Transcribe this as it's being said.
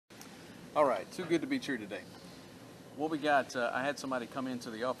All right, too good to be true today. What we got, I had somebody come into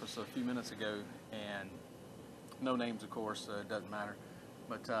the office a few minutes ago, and no names, of course, it doesn't matter,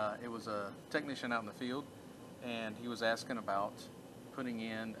 but it was a technician out in the field, and he was asking about putting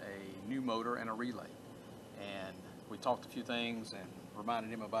in a new motor and a relay. And we talked a few things and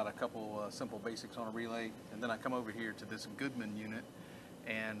reminded him about a couple simple basics on a relay, and then I come over here to this Goodman unit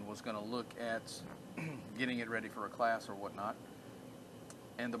and was going to look at getting it ready for a class or whatnot,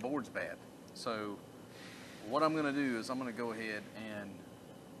 and the board's bad. So what I'm going to do is I'm going to go ahead, and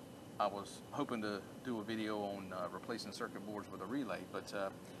I was hoping to do a video on replacing circuit boards with a relay, but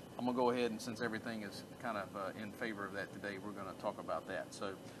I'm going to go ahead, and since everything is kind of in favor of that today, we're going to talk about that.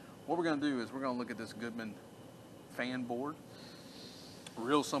 So what we're going to do is we're going to look at this Goodman fan board,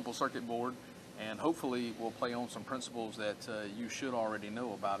 real simple circuit board, and hopefully we'll play on some principles that you should already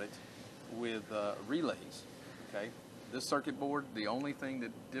know about it with relays. Okay, this circuit board, the only thing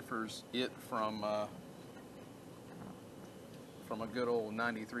that differs it from a good old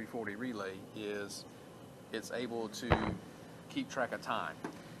 9340 relay is it's able to keep track of time.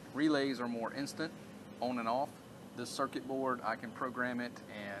 Relays are more instant, on and off. This circuit board, I can program it,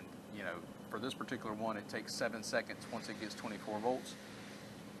 and for this particular one, it takes 7 seconds once it gets 24 volts.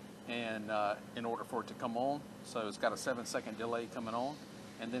 And in order for it to come on, so it's got a 7-second delay coming on,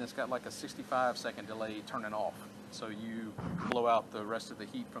 and then it's got like a 65-second delay turning off. So you blow out the rest of the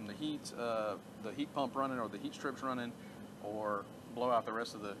heat from the heat pump running, or the heat strips running, or blow out the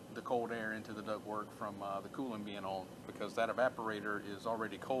rest of the cold air into the ductwork from the cooling being on, because that evaporator is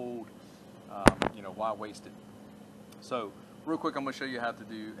already cold. Why waste it? So real quick, I'm going to show you how to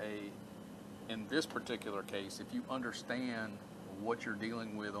do in this particular case, if you understand what you're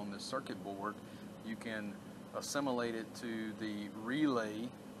dealing with on this circuit board, you can assimilate it to the relay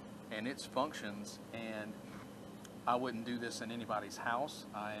and its functions. And I wouldn't do this in anybody's house.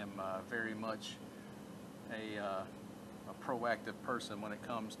 I am very much a proactive person when it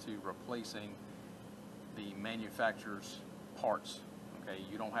comes to replacing the manufacturer's parts. Okay,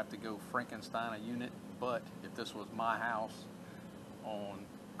 you don't have to go Frankenstein a unit, but if this was my house on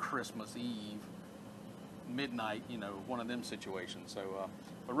Christmas Eve, midnight, one of them situations. So,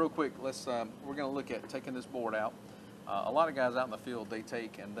 but real quick, we're going to look at taking this board out. A lot of guys out in the field,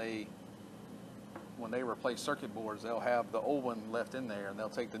 when they replace circuit boards, they'll have the old one left in there, and they'll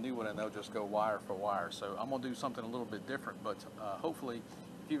take the new one and they'll just go wire for wire. So I'm going to do something a little bit different, but hopefully,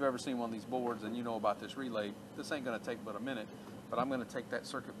 if you've ever seen one of these boards and you know about this relay, this ain't going to take but a minute, but I'm going to take that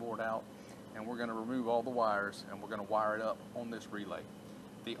circuit board out, and we're going to remove all the wires, and we're going to wire it up on this relay.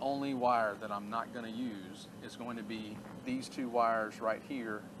 The only wire that I'm not going to use is going to be these two wires right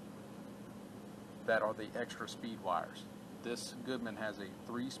here that are the extra speed wires. This Goodman has a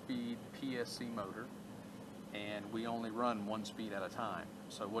 3-speed PSC motor, and we only run 1 speed at a time.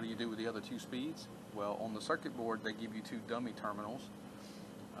 So what do you do with the other 2 speeds? Well, on the circuit board, they give you 2 dummy terminals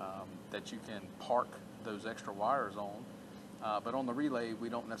that you can park those extra wires on. But on the relay, we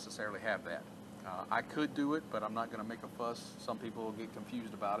don't necessarily have that. I could do it, but I'm not going to make a fuss. Some people will get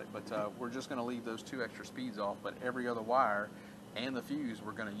confused about it, but we're just going to leave those 2 extra speeds off, but every other wire and the fuse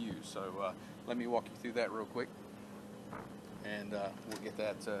we're going to use. So let me walk you through that real quick, and we'll get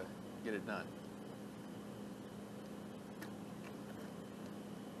it done.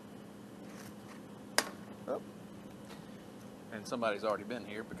 Oh. And somebody's already been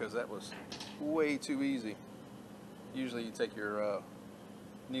here, because that was way too easy. Usually you take your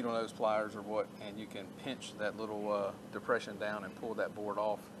needle nose pliers or what, and you can pinch that little depression down and pull that board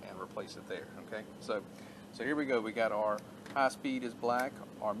off and replace it there. Okay, so here we go. We got our high speed is black,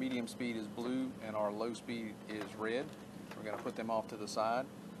 our medium speed is blue, and our low speed is red. We're going to put them off to the side.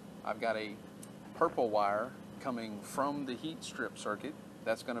 I've got a purple wire coming from the heat strip circuit.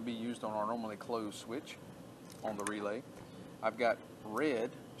 That's going to be used on our normally closed switch on the relay. I've got red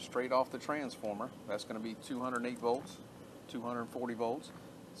straight off the transformer. That's going to be 208 volts, 240 volts.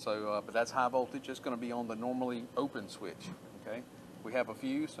 So, but that's high voltage. It's going to be on the normally open switch. Okay, we have a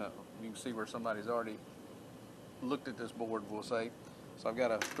fuse. You can see where somebody's already looked at this board, we'll say. So I've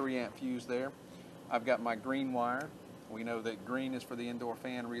got a 3-amp fuse there. I've got my green wire. We know that green is for the indoor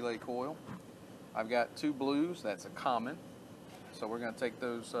fan relay coil. I've got 2 blues. That's a common. So we're going to take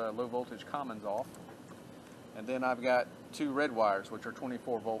those low voltage commons off. And then I've got 2 red wires, which are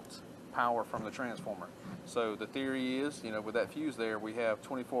 24 volts power from the transformer. So the theory is, with that fuse there, we have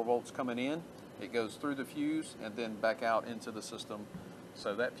 24 volts coming in. It goes through the fuse and then back out into the system.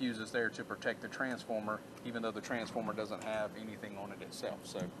 So that fuse is there to protect the transformer, even though the transformer doesn't have anything on it itself.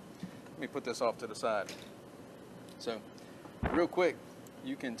 So let me put this off to the side. So real quick,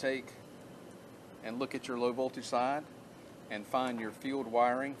 you can take and look at your low voltage side and find your field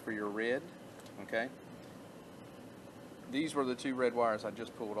wiring for your red. Okay, these were the 2 red wires I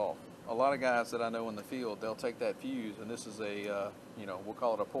just pulled off. A lot of guys that I know in the field, they'll take that fuse, and this is a you know, we'll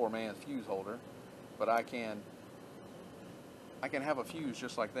call it a poor man's fuse holder, but I can have a fuse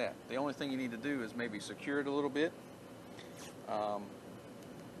just like that. The only thing you need to do is maybe secure it a little bit.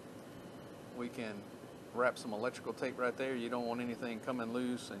 We can wrap some electrical tape right there. You don't want anything coming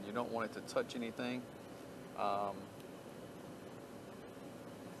loose, and you don't want it to touch anything. Kind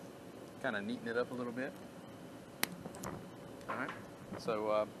of neaten it up a little bit. All right,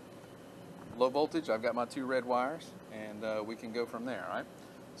 so low voltage, I've got my 2 red wires, and we can go from there. All right,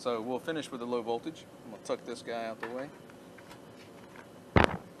 so we'll finish with the low voltage. I'm gonna tuck this guy out the way.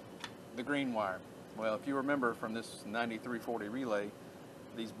 The green wire. Well, if you remember from this 9340 relay,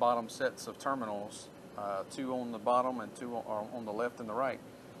 these bottom sets of terminals, 2 on the bottom and 2 on the left and the right,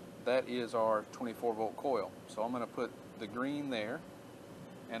 that is our 24 volt coil. So I'm going to put the green there,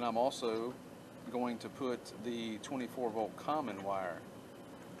 and I'm also going to put the 24 volt common wire.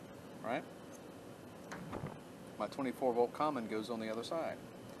 Right? My 24 volt common goes on the other side,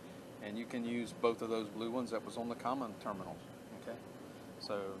 and you can use both of those blue ones that was on the common terminals. Okay,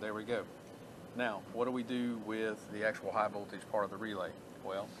 so there we go. Now, what do we do with the actual high voltage part of the relay?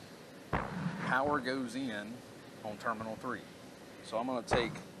 Well, power goes in on terminal 3. So I'm going to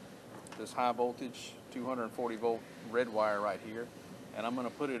take this high voltage 240 volt red wire right here, and I'm going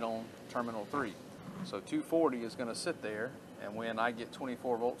to put it on terminal 3. So 240 is going to sit there, and when I get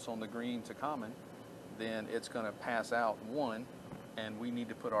 24 volts on the green to common, then it's going to pass out 1, and we need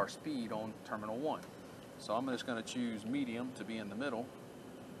to put our speed on terminal 1. So I'm just going to choose medium to be in the middle.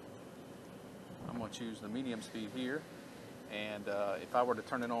 I'm going to choose the medium speed here, and if I were to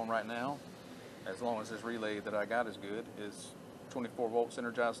turn it on right now, as long as this relay that I got is good, is 24 volts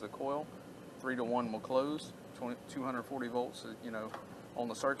energized the coil, 3 to 1 will close, 240 volts, you know, on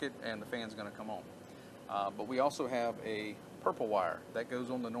the circuit, and the fan's going to come on. But we also have a purple wire that goes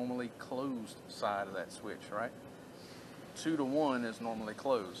on the normally closed side of that switch, right? 2 to 1 is normally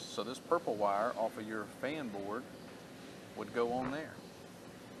closed, so this purple wire off of your fan board would go on there.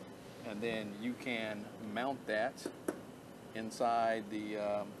 And then you can mount that inside the,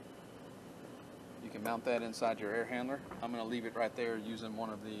 you can mount that inside your air handler. I'm going to leave it right there using one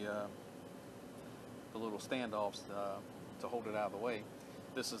of the little standoffs to hold it out of the way.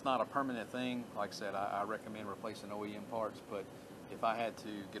 This is not a permanent thing. Like I said, I recommend replacing OEM parts, but if I had to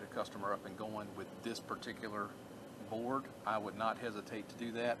get a customer up and going with this particular board, I would not hesitate to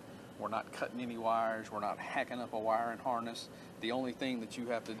do that. We're not cutting any wires. We're not hacking up a wiring harness. The only thing that you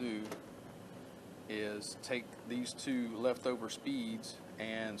have to do is take these 2 leftover speeds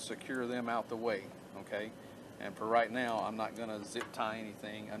and secure them out the way, okay? And for right now, I'm not going to zip tie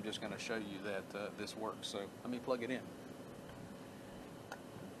anything. I'm just going to show you that this works. So let me plug it in.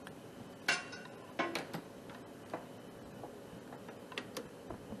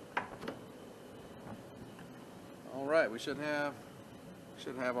 All right, we should have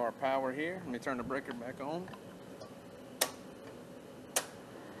our power here. Let me turn the breaker back on.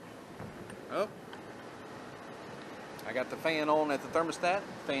 Oh, I got the fan on at the thermostat.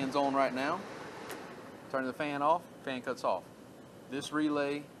 Fan's on right now. Turn the fan off, fan cuts off. This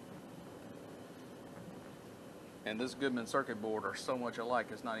relay and this Goodman circuit board are so much alike,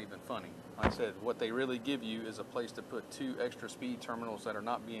 it's not even funny. Like I said, what they really give you is a place to put 2 extra speed terminals that are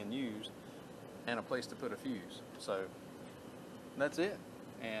not being used, and a place to put a fuse. So that's it.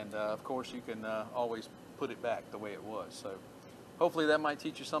 And of course you can always put it back the way it was. So hopefully that might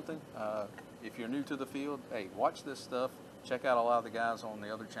teach you something. If you're new to the field, hey, watch this stuff. Check out a lot of the guys on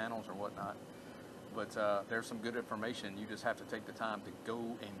the other channels or whatnot. But there's some good information. You just have to take the time to go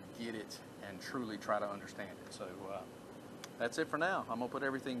and get it and truly try to understand it. So that's it for now. I'm gonna put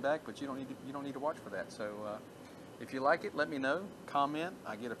everything back, but you don't need to watch for that. So if you like it, let me know. Comment.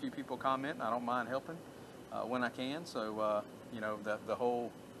 I get a few people commenting. I don't mind helping when I can. So you know, the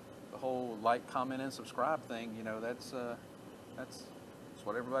whole like, comment, and subscribe thing. You know, that's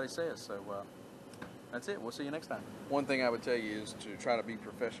what everybody says. So that's it. We'll see you next time. One thing I would tell you is to try to be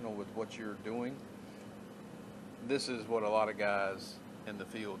professional with what you're doing. This is what a lot of guys in the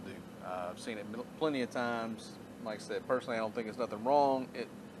field do. I've seen it plenty of times. Like I said, personally, I don't think it's nothing wrong.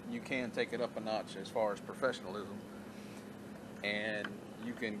 You can take it up a notch as far as professionalism, and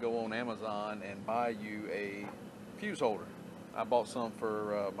you can go on Amazon and buy you a fuse holder. I bought some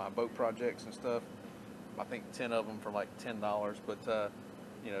for my boat projects and stuff. I think 10 of them for like $10, but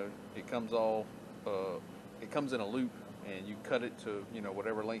you know, it comes all it comes in a loop, and you cut it to, you know,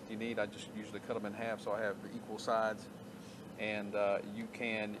 whatever length you need. I just usually cut them in half so I have the equal sides, and you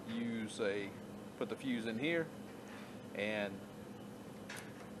can use put the fuse in here, And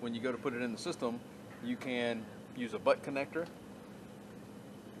when you go to put it in the system, you can use a butt connector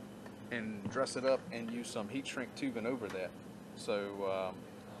and dress it up and use some heat shrink tubing over that. So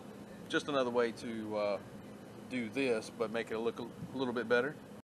just another way to do this, but make it look a little bit better.